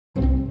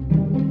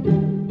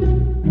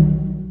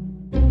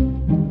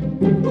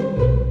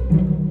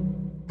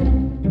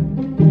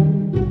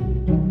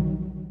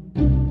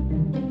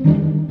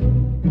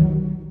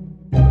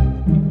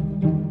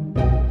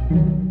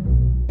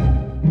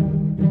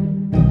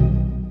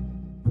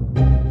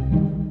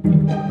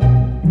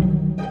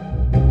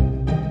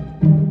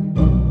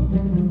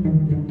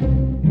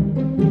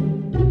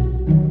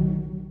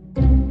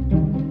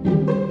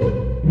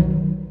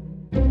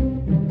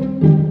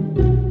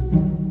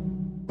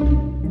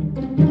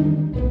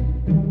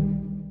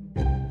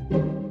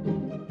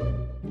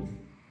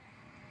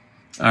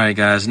All right,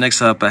 guys,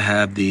 next up I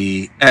have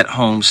the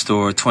at-home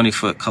store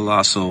 20-foot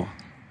Colossal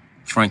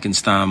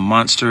Frankenstein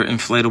monster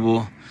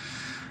inflatable.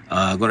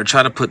 I'm going to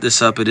try to put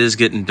this up. It is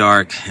getting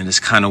dark and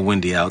it's kind of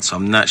windy out, so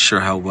I'm not sure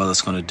how well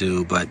it's going to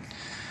do, but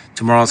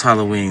tomorrow's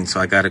Halloween, so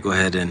I got to go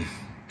ahead and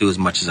do as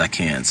much as I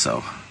can.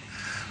 So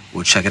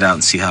we'll check it out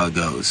and see how it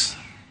goes.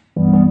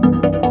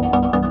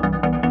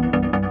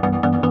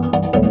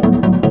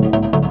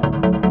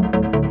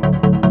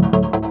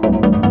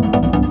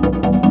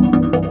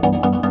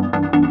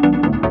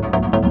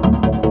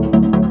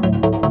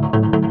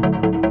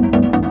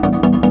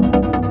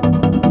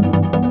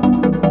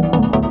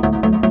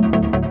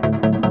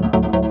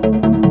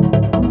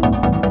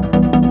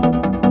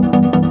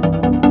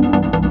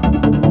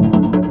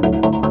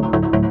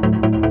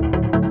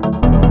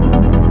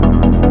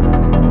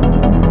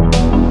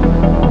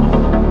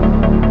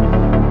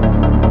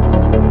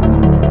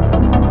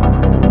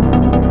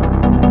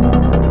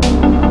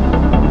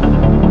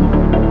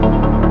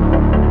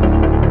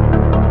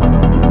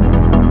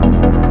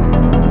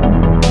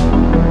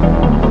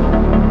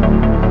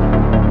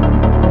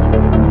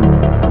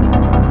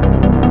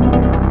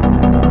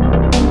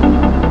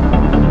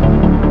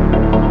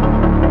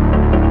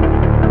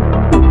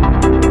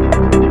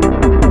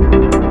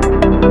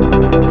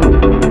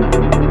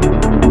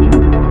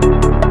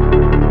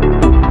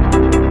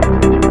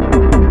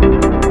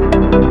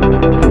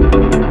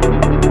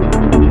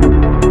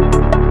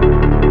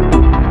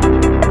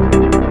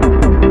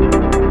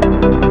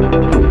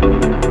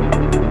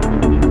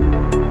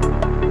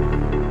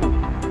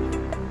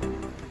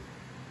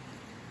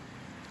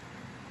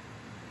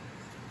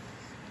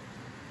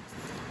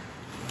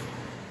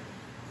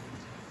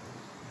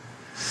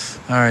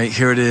 All right,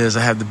 here it is.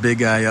 I have the big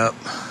guy up.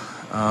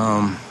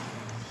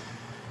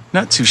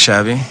 Not too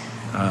shabby.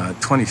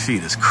 20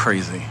 feet is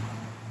crazy.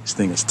 This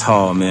thing is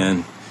tall,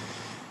 man.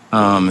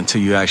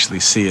 Until you actually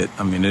see it.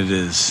 I mean, it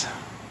is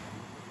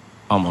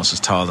almost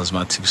as tall as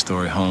my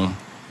two-story home.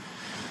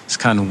 It's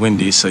kind of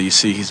windy, so you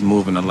see he's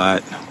moving a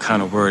lot. I'm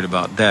kind of worried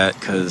about that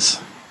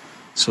because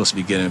it's supposed to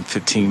be getting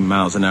 15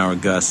 miles an hour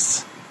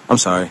gusts. I'm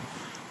sorry,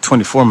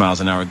 24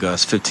 miles an hour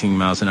gusts, 15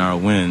 miles an hour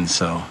winds,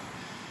 so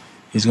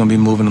he's going to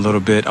be moving a little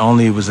bit. I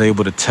only was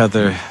able to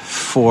tether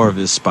 4 of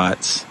his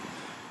spots.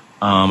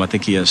 I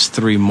think he has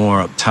 3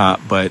 more up top,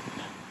 but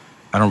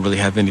I don't really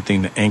have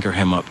anything to anchor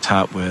him up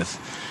top with.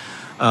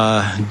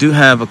 Do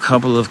have a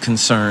couple of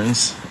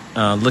concerns.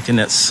 Looking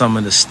at some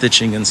of the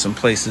stitching in some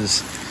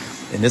places,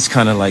 and it's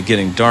kind of like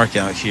getting dark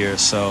out here.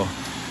 So,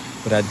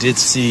 but I did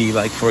see,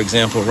 like, for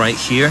example, right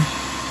here,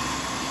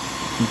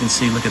 you can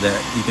see, look at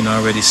that. You can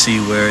already see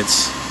where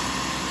it's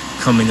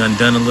coming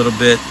undone a little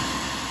bit.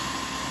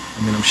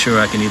 I mean, I'm sure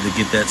I can either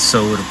get that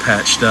sewed or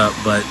patched up,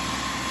 but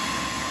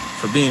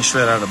for being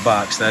straight out of the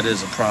box, that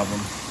is a problem.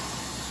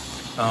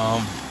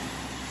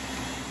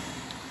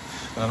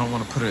 But I don't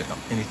want to put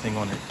anything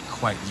on it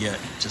quite yet.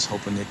 Just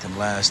hoping it can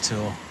last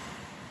till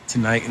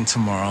tonight and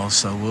tomorrow,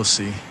 so we'll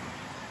see.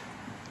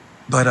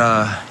 But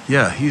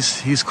yeah,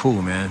 he's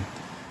cool, man.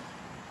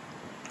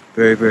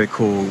 Very, very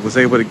cool. Was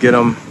able to get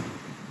him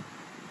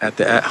at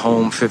the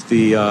at-home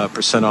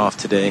 50% off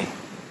today.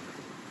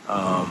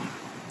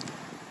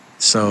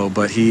 So,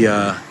 but he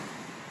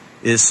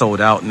is sold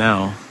out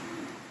now.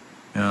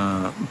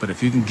 But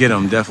if you can get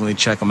him, definitely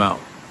check him out.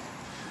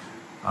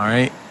 All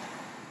right.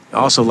 I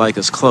also like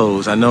his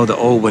clothes. I know the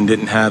old one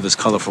didn't have his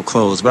colorful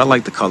clothes, but I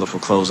like the colorful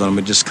clothes on him.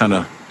 It just kind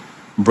of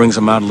brings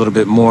him out a little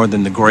bit more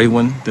than the gray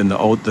one, than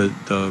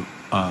the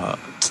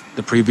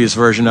previous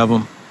version of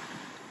him.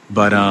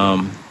 But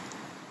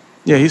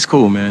yeah, he's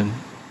cool, man.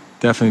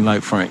 Definitely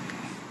like Frank.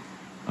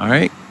 All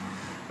right,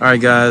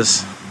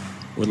 guys.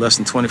 We're less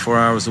than 24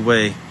 hours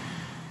away.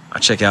 I'll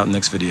check out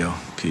next video.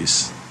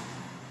 Peace.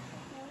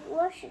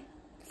 Wash your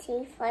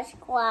teeth,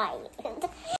 quiet.